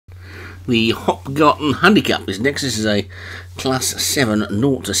The Hoppegarten Handicap is next. This is a Class 7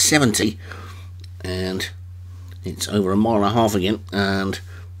 0 to 70, and it's over a mile and a half again. And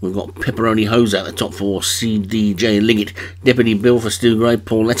we've got Pepperoni Jose at the top for CDJ Liggett, Deputy Bill for Stu Gray,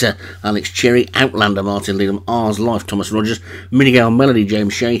 Pauletta, Alex Cherry, Outlander, Martin Leadham, R's Life, Thomas Rogers, Minigale Melody,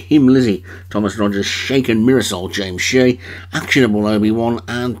 James Shea, Him Lizzie, Thomas Rogers, Shaken Mirasol, James Shea, Actionable Obi-Wan,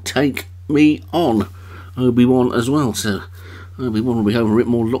 and Take Me On, Obi-Wan as well. So Obi-Wan will be over a bit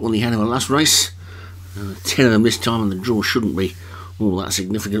more luck than he had in the last race. 10 of them this time, and the draw shouldn't be all that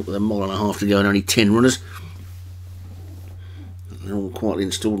significant with a mile and a half to go and only 10 runners. They're all quietly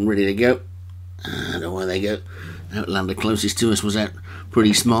installed and ready to go. And away they go. Outlander closest to us was out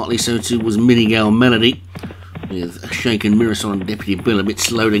pretty smartly, so too was Minigale Melody, with Shaken Mirasol and Deputy Bill a bit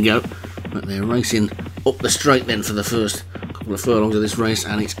slow to go. But they're racing up the straight then for the first couple of furlongs of this race,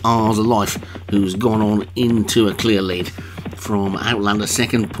 and it's R's Life who's gone on into a clear lead. From Outlander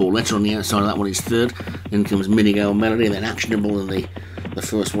second, Pauletta on the outside of that one is third. Then comes Minigale Melody, then Actionable, and the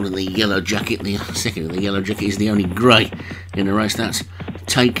first one in the yellow jacket. The second in the yellow jacket is the only grey in the race. That's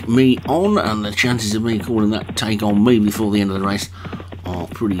Take Me On, and the chances of me calling that Take On Me before the end of the race are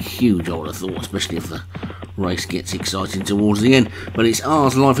pretty huge, I would have thought, especially if the race gets exciting towards the end. But it's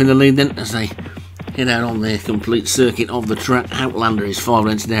R's Life in the lead then as they head out on their complete circuit of the track. Outlander is 5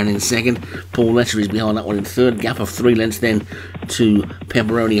 lengths down in second. Pauletta is behind that one in third. Gap of 3 lengths then to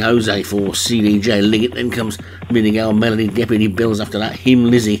Pepperoni Jose for CDJ Liggett. Then comes Minigale Melody, Deputy Bills after that.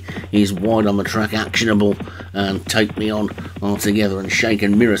 Him Lizzie is wide on the track. Actionable and Take Me On are together, and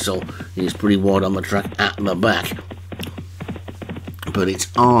Shaken Mirasol is pretty wide on the track at the back. But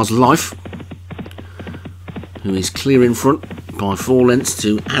it's R's Life who is clear in front by 4 lengths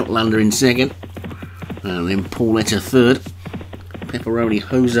to Outlander in second. And then Pauletta third. Pepperoni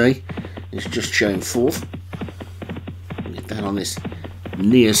Jose is just showing fourth. Get that on this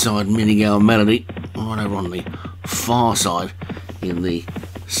near side Minigale Melody. Right over on the far side in the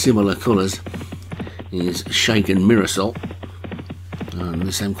similar colours is Shaken Mirasol. And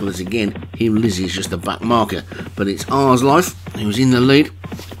the same colours again. Here Lizzie is just the back marker. But it's R's Life who's in the lead.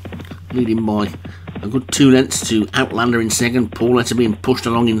 Leading by a good 2 lengths to Outlander in second. Pauletta being pushed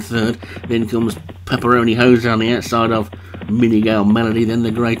along in third. Then comes Pepperoni Jose on the outside of Minigale Melody. Then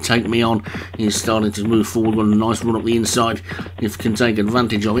the grey Take Me On is starting to move forward. Got a nice run up the inside if can take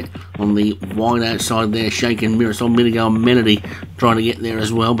advantage of it. On the wide outside there, Shaken Mirasol, Minigale Melody trying to get there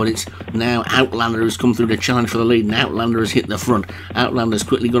as well, but it's now Outlander who's come through the challenge for the lead, and Outlander has hit the front. Outlander's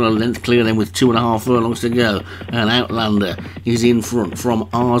quickly got a length clear then with 2.5 furlongs to go, and Outlander is in front from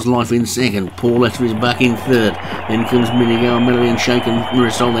R's Life in second. Pauletta is back in third. Then comes Minigale Melody and Shaken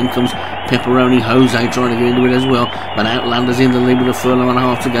Mirasol. Then comes Pepperoni Jose trying to get into it as well, but Outlander's in the lead with a furlong and a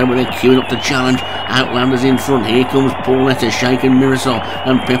half to go, but they're queuing up to challenge. Outlander's in front. Here comes Pauletta, Shaken Mirasol,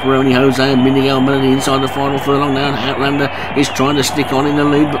 and Pepperoni Jose and Minigale Melody inside the final furlong now, and Outlander is trying to stick on in the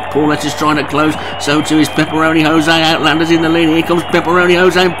lead, but Pauletta's trying to close, so too is Pepperoni Jose. Outlander's in the lead. Here comes Pepperoni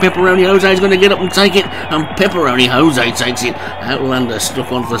Jose, and Pepperoni Jose is going to get up and take it, and Pepperoni Jose takes it. Outlander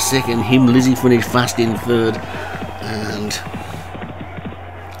stuck on for second. Him Lizzie finished fast in third, and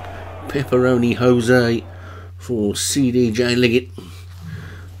Pepperoni Jose for CDJ Liggett,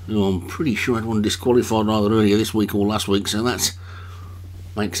 who I'm pretty sure had one disqualified either earlier this week or last week, so that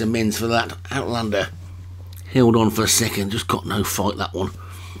makes amends for that. Outlander held on for second, just got no fight that one.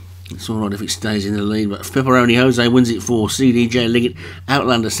 It's alright if it stays in the lead, but Pepperoni Jose wins it for CDJ Liggett.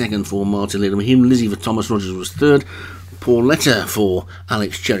 Outlander second for Martin Leadham. Him Lizzie for Thomas Rogers was third. Pauletta for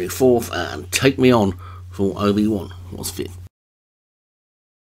Alex Cherry fourth, and Take Me On for Obi-Wan was fifth.